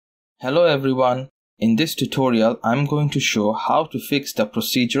Hello everyone. In this tutorial, I'm going to show how to fix the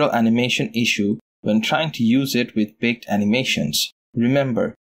procedural animation issue when trying to use it with baked animations.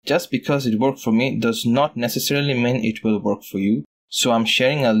 Remember, just because it worked for me does not necessarily mean it will work for you. So I'm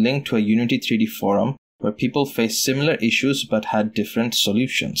sharing a link to a Unity3D forum where people face similar issues but had different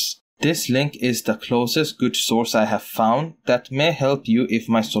solutions. This link is the closest good source I have found that may help you if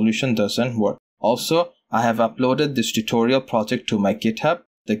my solution doesn't work. Also, I have uploaded this tutorial project to my GitHub.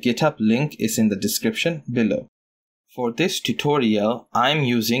 The GitHub link is in the description below. For this tutorial, I'm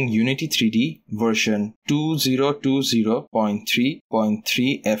using Unity3D version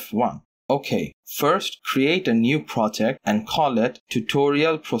 2020.3.3f1. Okay, first create a new project and call it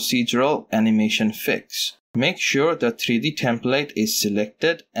Tutorial Procedural Animation Fix. Make sure the 3D template is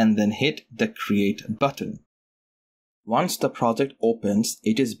selected and then hit the Create button. Once the project opens,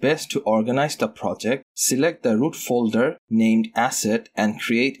 it is best to organize the project, select the root folder named Asset and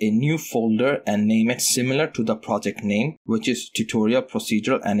create a new folder and name it similar to the project name, which is Tutorial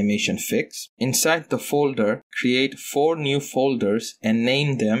Procedural Animation Fix. Inside the folder, create 4 new folders and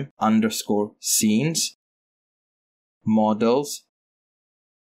name them _scenes, models,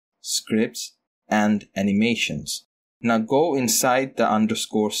 scripts, and animations. Now go inside the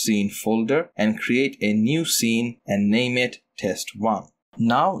 _scene folder and create a new scene and name it test1.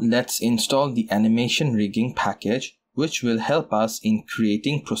 Now let's install the animation rigging package, which will help us in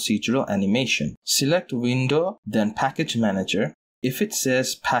creating procedural animation. Select Window, then Package Manager. If it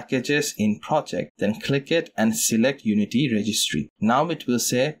says Packages in Project, then click it and select Unity Registry. Now it will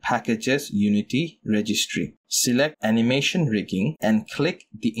say Packages Unity Registry. Select Animation Rigging and click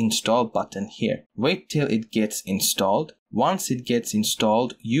the Install button here. Wait till it gets installed. Once it gets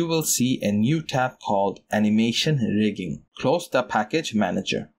installed, you will see a new tab called Animation Rigging. Close the Package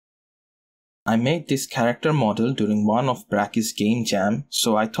Manager. I made this character model during one of Bracky's game jam,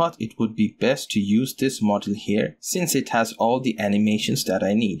 so I thought it would be best to use this model here since it has all the animations that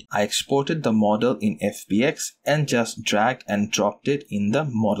I need. I exported the model in FBX and just dragged and dropped it in the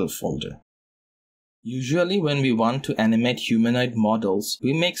model folder. Usually when we want to animate humanoid models,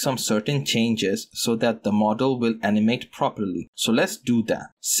 we make some certain changes so that the model will animate properly. So let's do that.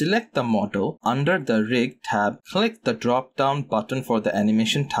 Select the model. Under the Rig tab, click the drop-down button for the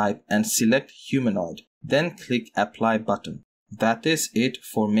animation type and select Humanoid. Then click Apply button. That is it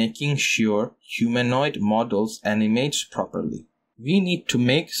for making sure humanoid models animates properly. We need to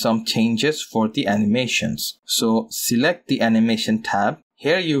make some changes for the animations. So select the Animation tab.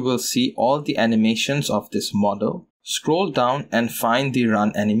 Here you will see all the animations of this model. Scroll down and find the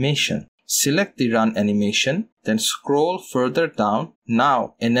Run animation. Select the Run animation, then scroll further down.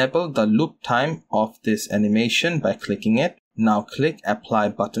 Now enable the loop time of this animation by clicking it. Now click Apply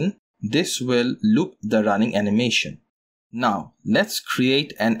button. This will loop the running animation. Now let's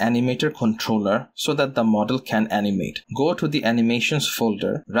create an Animator controller so that the model can animate. Go to the Animations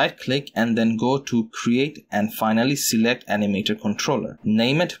folder, right click and then go to Create and finally select Animator controller.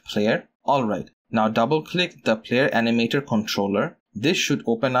 Name it Player. Alright, now double click the Player Animator controller. This should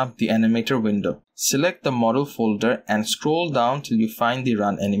open up the Animator window. Select the model folder and scroll down till you find the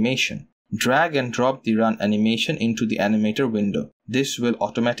Run animation. Drag and drop the Run animation into the Animator window. This will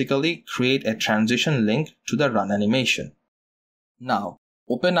automatically create a transition link to the Run animation. Now,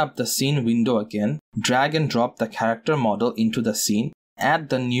 open up the scene window again, drag and drop the character model into the scene, add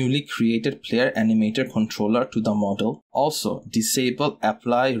the newly created Player Animator controller to the model. Also, disable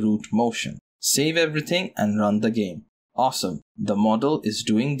Apply Root Motion. Save everything and run the game. Awesome, the model is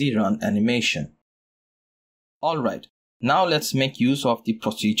doing the Run animation. Alright, now let's make use of the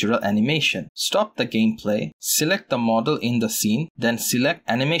procedural animation. Stop the gameplay, select the model in the scene, then select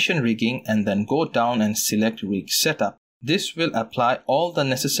Animation Rigging and then go down and select Rig Setup. This will apply all the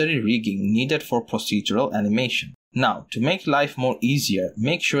necessary rigging needed for procedural animation. Now, to make life more easier,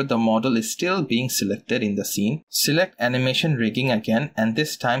 make sure the model is still being selected in the scene. Select Animation Rigging again and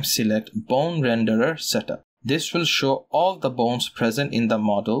this time select Bone Renderer Setup. This will show all the bones present in the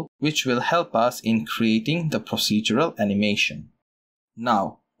model, which will help us in creating the procedural animation.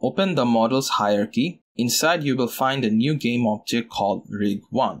 Now, open the model's hierarchy. Inside you will find a new game object called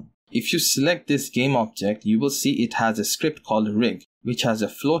Rig1. If you select this game object, you will see it has a script called rig, which has a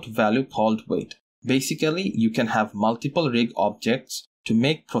float value called weight. Basically, you can have multiple rig objects to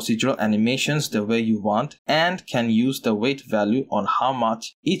make procedural animations the way you want and can use the weight value on how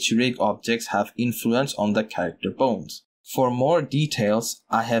much each rig objects have influence on the character bones. For more details,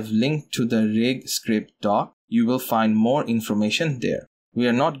 I have linked to the rig script doc. You will find more information there. We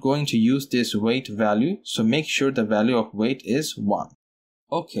are not going to use this weight value, so make sure the value of weight is 1.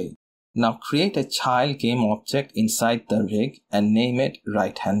 Okay. Now create a child game object inside the rig and name it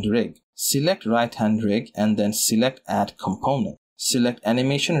right hand rig. Select right hand rig and then select add component. Select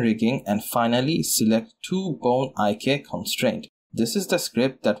animation rigging and finally select toBone IK constraint. This is the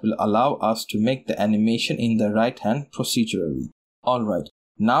script that will allow us to make the animation in the right hand procedurally. Alright,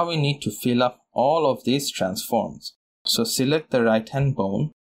 now we need to fill up all of these transforms. So select the right hand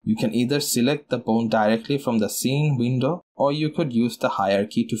bone. You can either select the bone directly from the scene window or you could use the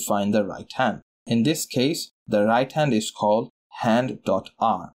hierarchy to find the right hand. In this case, the right hand is called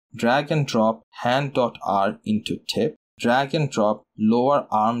hand.r. Drag and drop hand.r into tip. Drag and drop lower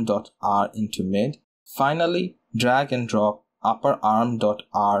arm.r into mid. Finally, drag and drop upper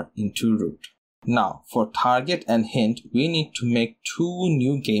arm.r into root. Now, for target and hint, we need to make two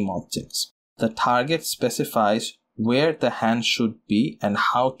new game objects. The target specifies where the hand should be and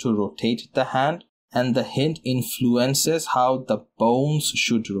how to rotate the hand, and the hint influences how the bones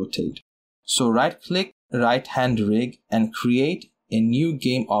should rotate. So right-click right hand rig and create a new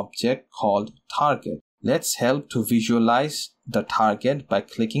game object called target. Let's help to visualize the target by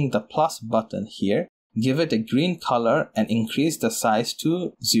clicking the plus button here. Give it a green color and increase the size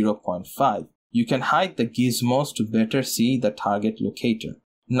to 0.5. You can hide the gizmos to better see the target locator.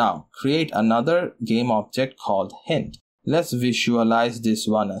 Now, create another game object called hint. Let's visualize this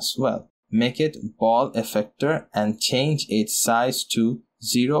one as well. Make it ball effector and change its size to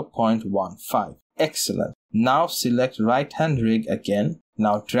 0.15. Excellent. Now select right hand rig again.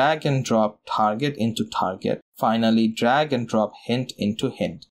 Now drag and drop target into target. Finally, drag and drop hint into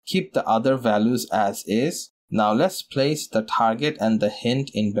hint. Keep the other values as is. Now let's place the target and the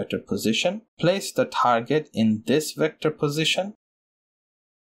hint in better position. Place the target in this vector position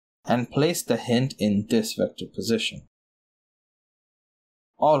and place the hint in this vector position.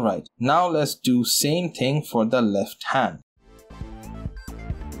 Alright, now let's do same thing for the left hand.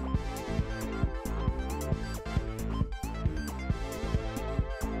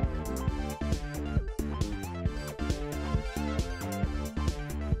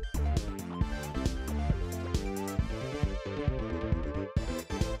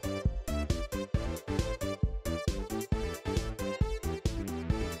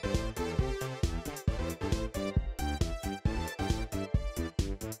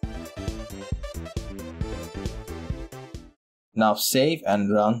 Now save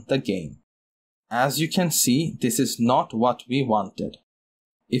and run the game. As you can see, this is not what we wanted.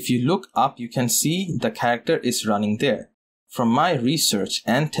 If you look up, you can see the character is running there. From my research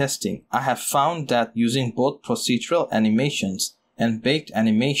and testing, I have found that using both procedural animations and baked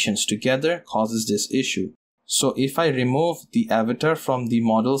animations together causes this issue. So if I remove the avatar from the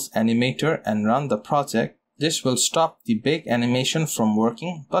model's animator and run the project, this will stop the baked animation from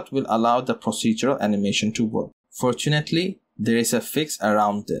working but will allow the procedural animation to work. Fortunately, there is a fix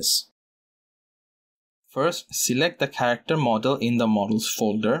around this. First, select the character model in the models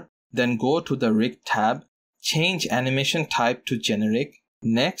folder, then go to the rig tab, change animation type to generic.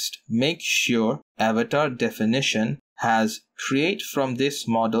 Next, make sure avatar definition has create from this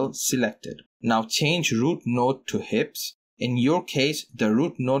model selected. Now change root node to hips. In your case, the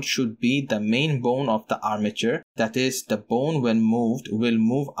root node should be the main bone of the armature, that is, the bone when moved will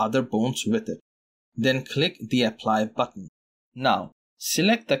move other bones with it. Then click the apply button. Now,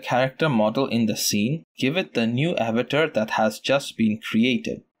 select the character model in the scene, give it the new avatar that has just been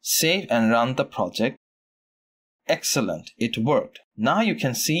created. Save and run the project. Excellent, it worked. Now you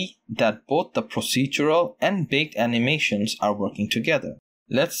can see that both the procedural and baked animations are working together.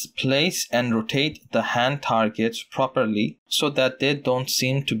 Let's place and rotate the hand targets properly so that they don't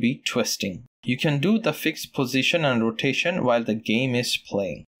seem to be twisting. You can do the fixed position and rotation while the game is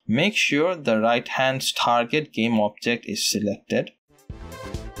playing. Make sure the right hand's target game object is selected.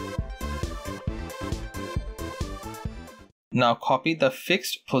 Now copy the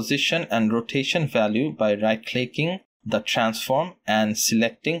fixed position and rotation value by right-clicking the transform and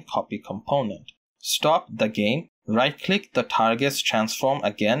selecting copy component. Stop the game, right-click the target's transform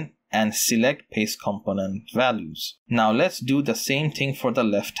again and select paste component values. Now let's do the same thing for the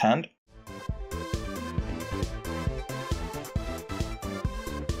left hand.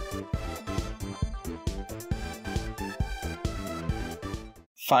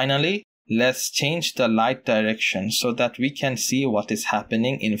 Finally, let's change the light direction so that we can see what is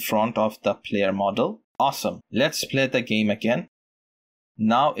happening in front of the player model. Awesome. Let's play the game again.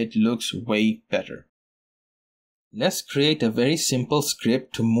 Now it looks way better. Let's create a very simple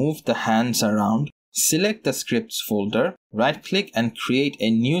script to move the hands around. Select the scripts folder, right-click and create a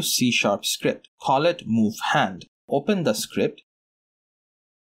new C# script. Call it MoveHand. Open the script.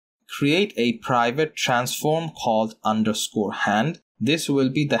 Create a private transform called _hand. this will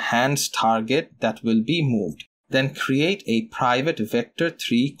be the hand's target that will be moved. Then create a private vector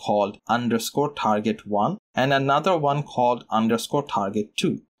 3 called _target1 and another one called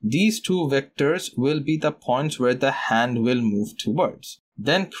 _target2. These two vectors will be the points where the hand will move towards.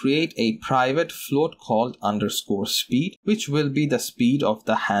 Then create a private float called _speed, which will be the speed of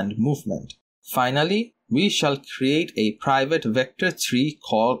the hand movement. Finally, we shall create a private vector 3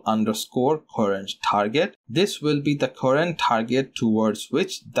 called _current target. This will be the current target towards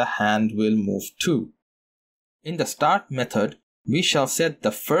which the hand will move to. In the start method, we shall set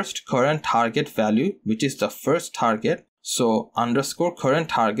the first current target value, which is the first target. So _current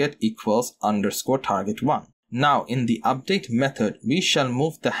target equals _target1. Now in the update method, we shall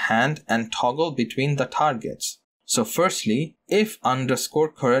move the hand and toggle between the targets. So firstly, if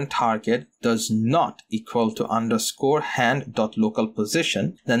 _current target does not equal to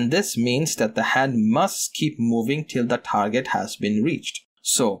 _hand.localPosition, then this means that the hand must keep moving till the target has been reached.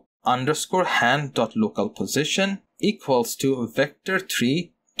 So _hand.localPosition equals to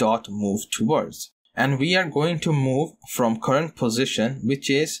vector3.moveTowards. And we are going to move from current position, which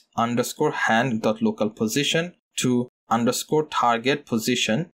is _hand.localPosition, to _target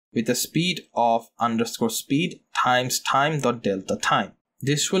position with a speed of _speed times time.delta time.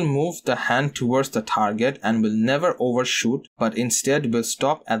 This will move the hand towards the target and will never overshoot, but instead will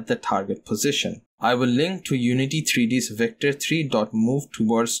stop at the target position. I will link to Unity3D's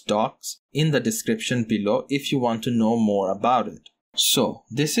vector3.moveTowards docs in the description below if you want to know more about it. So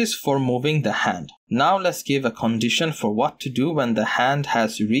this is for moving the hand. Now let's give a condition for what to do when the hand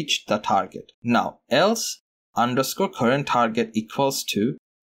has reached the target. Now else _current target equals to,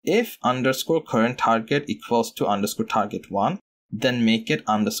 if _current target equals to _target1, then make it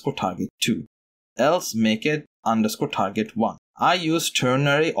 _target2. Else make it _target1. I use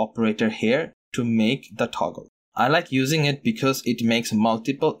ternary operator here to make the toggle. I like using it because it makes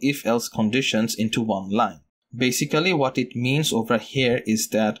multiple if-else conditions into one line. Basically what it means over here is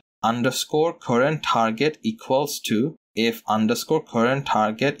that _current target equals to, if _current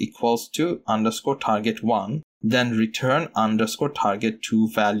target equals to _target1, then return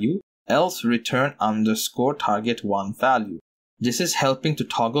 _target2 value, else return _target1 value. This is helping to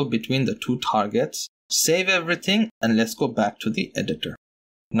toggle between the two targets. Save everything and let's go back to the editor.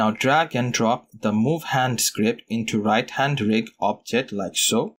 Now drag and drop the MoveHand script into right-hand rig object like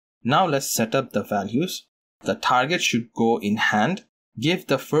so. Now let's set up the values. The target should go in hand. Give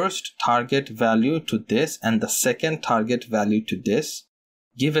the first target value to this and the second target value to this.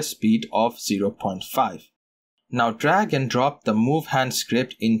 Give a speed of 0.5. Now drag and drop the MoveHand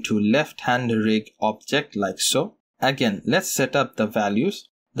script into left-hand rig object like so. Again, let's set up the values.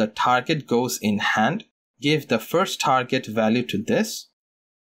 The target goes in hand. Give the first target value to this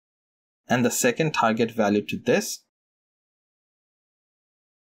and the second target value to this.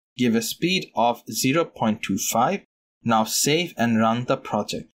 Give a speed of 0.25. Now save and run the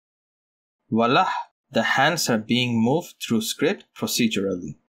project. Voila! The hands are being moved through script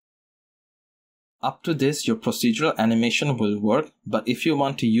procedurally. Up to this, your procedural animation will work, but if you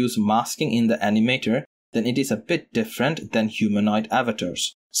want to use masking in the animator, then it is a bit different than humanoid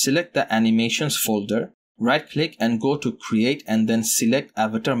avatars. Select the animations folder, right-click and go to create and then select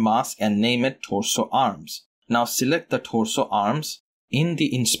avatar mask and name it torso arms. Now select the torso arms. In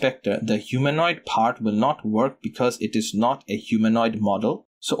the inspector, the humanoid part will not work because it is not a humanoid model.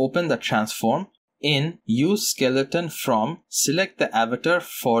 So open the transform. In use skeleton from, select the avatar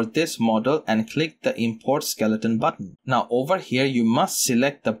for this model and click the import skeleton button. Now over here you must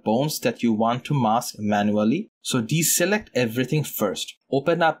select the bones that you want to mask manually. So deselect everything first.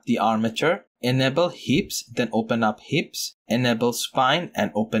 Open up the armature, enable hips, then open up hips, enable spine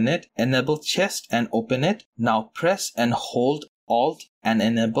and open it, enable chest and open it. Now press and hold Alt and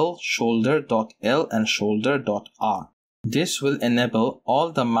enable shoulder.L and shoulder.R. This will enable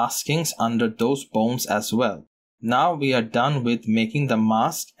all the maskings under those bones as well. Now we are done with making the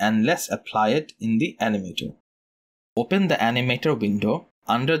mask and let's apply it in the animator. Open the animator window.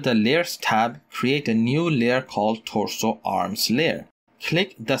 Under the layers tab, create a new layer called torso arms layer.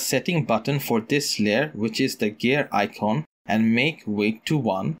 Click the setting button for this layer, which is the gear icon, and make weight to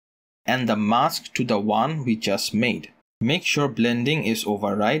 1 and the mask to the one we just made. Make sure blending is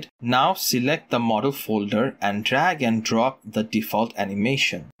override. Now select the model folder and drag and drop the default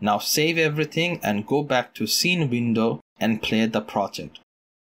animation. Now save everything and go back to scene window and play the project.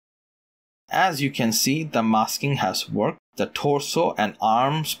 As you can see, the masking has worked. The torso and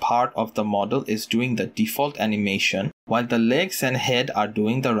arms part of the model is doing the default animation, while the legs and head are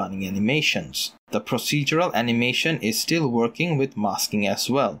doing the running animations. The procedural animation is still working with masking as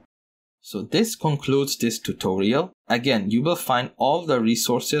well. So this concludes this tutorial. Again, you will find all the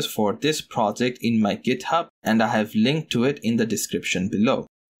resources for this project in my GitHub, and I have linked to it in the description below.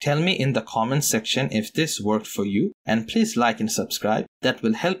 Tell me in the comment section if this worked for you, and please like and subscribe. That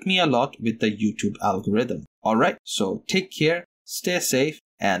will help me a lot with the YouTube algorithm. Alright, so take care, stay safe,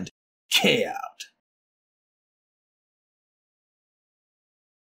 and K out!